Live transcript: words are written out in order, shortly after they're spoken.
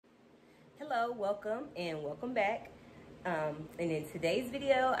Hello, welcome and welcome back. And in today's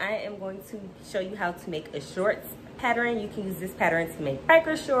video, I am going to show you how to make a shorts pattern. You can use this pattern to make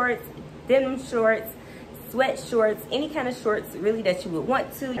biker shorts, denim shorts, sweat shorts, any kind of shorts really that you would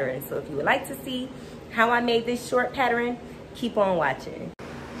want to. And so if you would like to see how I made this short pattern, keep on watching.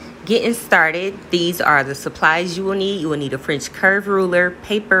 Getting started, these are the supplies you will need. You will need a French curve ruler,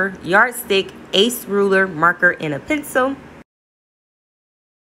 paper, yardstick, ace ruler, marker, and a pencil.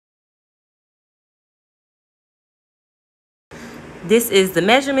 This is the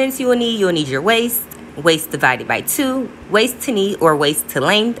measurements you will need. You will need your waist, waist divided by 2, waist to knee or waist to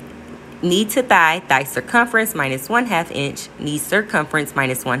length, knee to thigh, thigh circumference minus 1/2 inch, knee circumference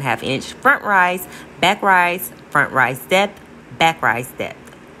minus 1/2 inch, front rise, front rise depth, back rise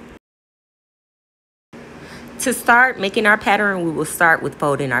depth. To start making our pattern, we will start with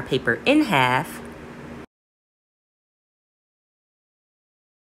folding our paper in half.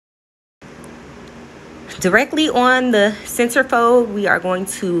 Directly on the center fold, we are going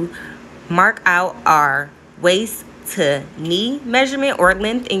to mark out our waist to knee measurement or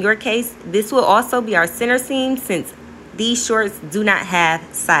length in your case. This will also be our center seam since these shorts do not have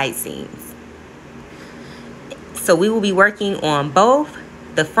side seams. So we will be working on both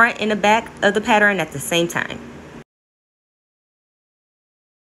the front and the back of the pattern at the same time.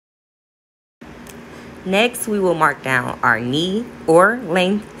 Next, we will mark down our knee or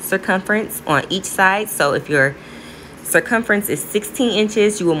length circumference on each side. So if your circumference is 16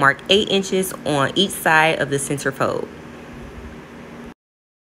 inches, you will mark 8 inches on each side of the center fold.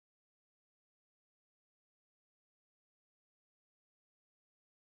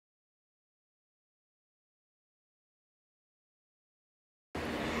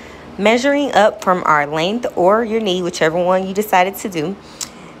 Measuring up from our length or your knee, whichever one you decided to do,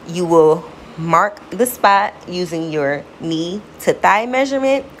 you will mark the spot using your knee to thigh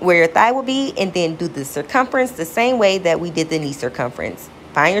measurement where your thigh will be, and then do the circumference the same way that we did the knee circumference.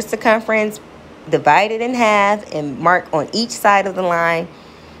 Find your circumference, divide it in half, and mark on each side of the line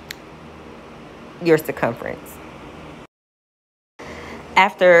your circumference.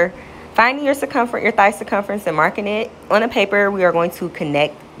 After finding your circumference, your thigh circumference, and marking it on a paper, we are going to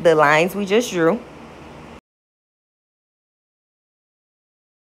connect the lines we just drew.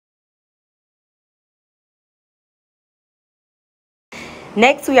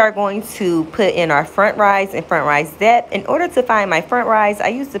 Next, we are going to put in our front rise and front rise depth. In order to find my front rise, I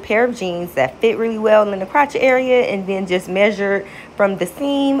used a pair of jeans that fit really well in the crotch area, and then just measured from the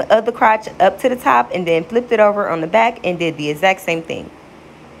seam of the crotch up to the top, and then flipped it over on the back and did the exact same thing.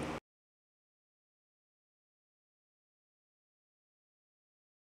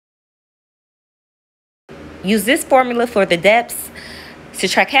 Use this formula for the depths.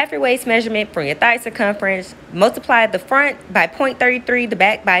 Subtract half your waist measurement from your thigh circumference. Multiply the front by 0.33, the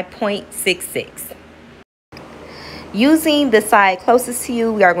back by 0.66. Using the side closest to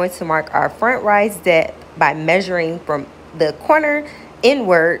you, we are going to mark our front rise depth by measuring from the corner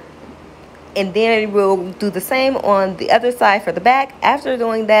inward, and then we'll do the same on the other side for the back. After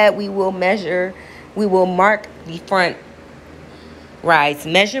doing that, we will mark the front rise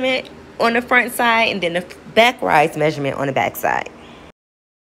measurement on the front side, and then the back rise measurement on the back side.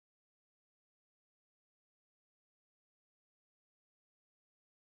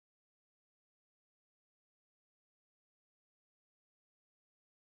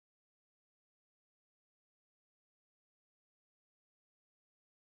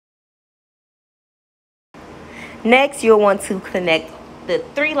 Next, you'll want to connect the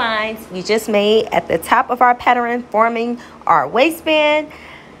 3 lines we just made at the top of our pattern, forming our waistband.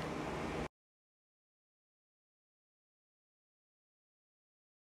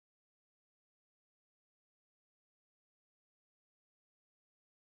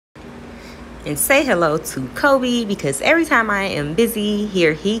 And say hello to Kobe, because every time I am busy,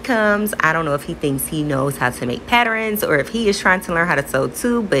 here he comes. I don't know if he thinks he knows how to make patterns or if he is trying to learn how to sew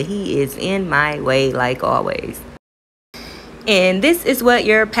too, but he is in my way like always. And this is what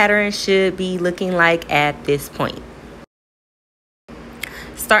your pattern should be looking like at this point.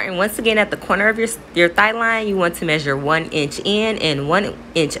 Starting once again at the corner of your thigh line, you want to measure 1 inch in and 1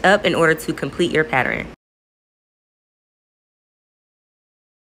 inch up in order to complete your pattern.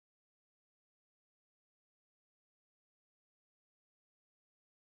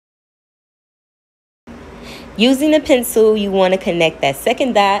 Using a pencil, you want to connect that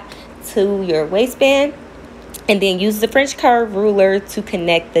second dot to your waistband, and then use the French curve ruler to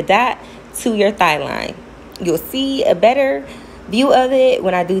connect the dot to your thigh line. You'll see a better view of it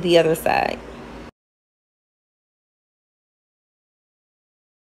when I do the other side.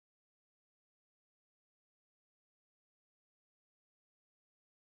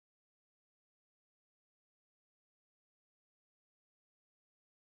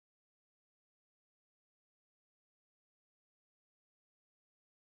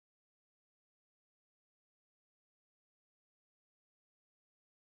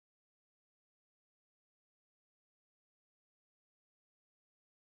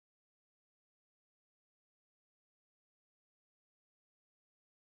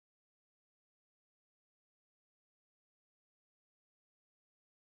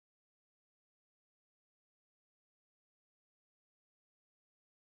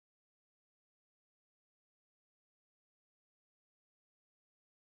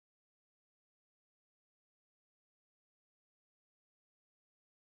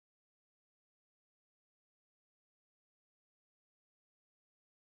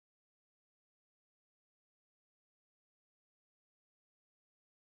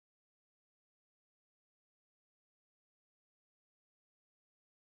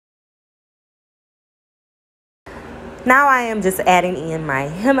 Now I am just adding in my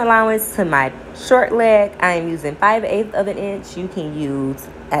hem allowance to my short leg. I am using 5/8 of an inch. You can use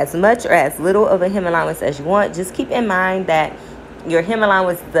as much or as little of a hem allowance as you want. Just keep in mind that your hem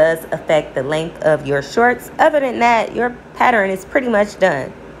allowance does affect the length of your shorts. Other than that, your pattern is pretty much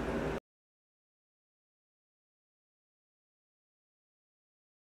done.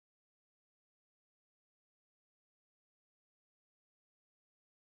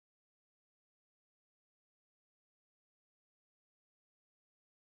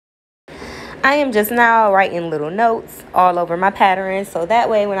 I am just now writing little notes all over my pattern, so that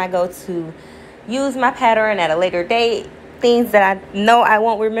way when I go to use my pattern at a later date, things that I know I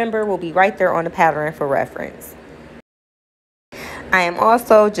won't remember will be right there on the pattern for reference. I am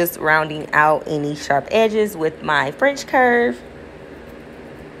also just rounding out any sharp edges with my French curve.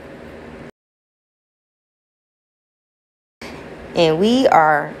 And we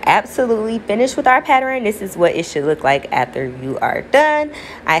are absolutely finished with our pattern. This is what it should look like after you are done.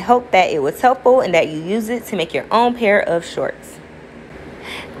 I hope that it was helpful and that you use it to make your own pair of shorts.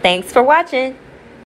 Thanks for watching.